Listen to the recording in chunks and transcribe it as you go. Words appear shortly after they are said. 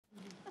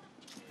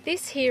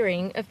This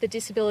hearing of the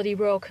Disability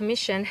Royal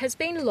Commission has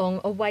been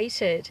long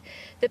awaited.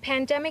 The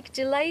pandemic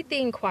delayed the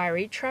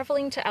inquiry,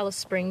 travelling to Alice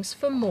Springs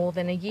for more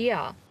than a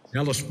year.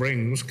 Alice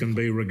Springs can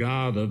be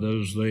regarded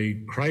as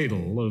the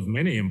cradle of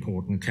many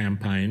important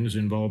campaigns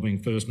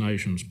involving First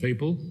Nations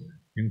people,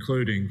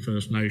 including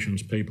First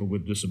Nations people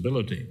with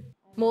disability.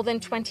 More than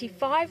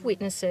 25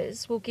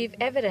 witnesses will give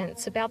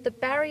evidence about the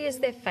barriers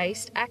they've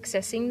faced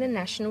accessing the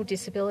National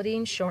Disability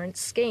Insurance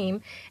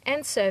Scheme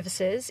and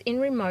services in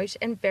remote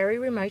and very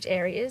remote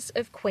areas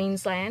of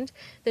Queensland,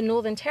 the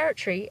Northern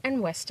Territory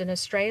and Western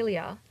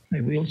Australia. A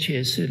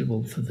wheelchair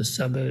suitable for the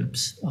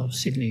suburbs of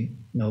Sydney,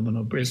 Melbourne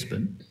or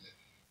Brisbane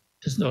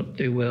does not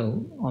do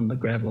well on the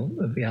gravel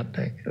of the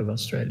outback of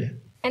Australia.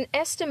 An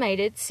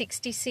estimated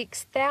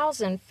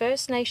 66,000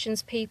 First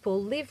Nations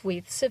people live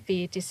with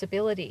severe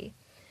disability.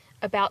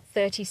 About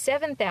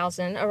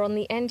 37,000 are on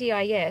the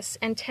NDIS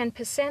and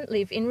 10%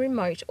 live in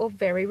remote or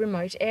very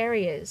remote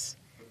areas.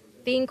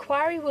 The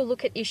inquiry will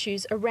look at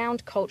issues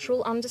around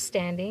cultural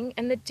understanding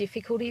and the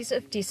difficulties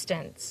of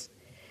distance.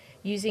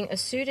 Using a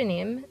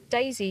pseudonym,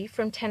 Daisy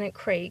from Tennant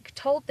Creek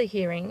told the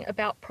hearing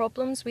about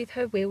problems with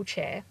her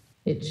wheelchair.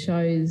 It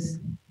shows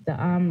the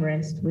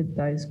armrest with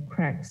those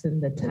cracks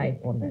and the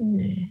tape on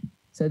it.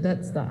 So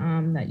that's the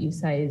arm that you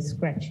say is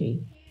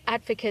scratchy.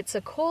 Advocates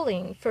are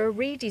calling for a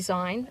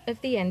redesign of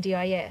the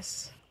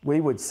NDIS. We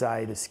would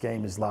say the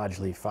scheme has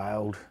largely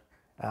failed.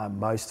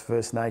 Most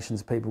First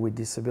Nations people with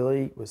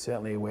disability, we're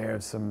certainly aware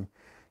of some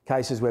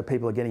cases where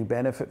people are getting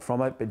benefit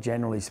from it, but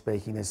generally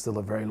speaking, there's still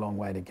a very long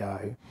way to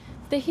go.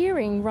 The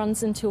hearing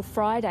runs until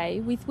Friday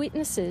with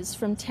witnesses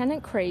from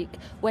Tennant Creek,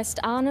 West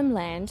Arnhem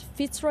Land,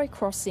 Fitzroy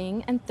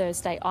Crossing and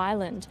Thursday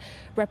Island.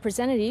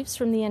 Representatives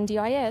from the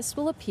NDIS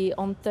will appear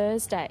on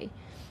Thursday.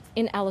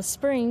 In Alice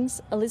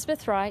Springs,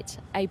 Elizabeth Wright,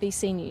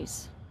 ABC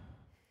News.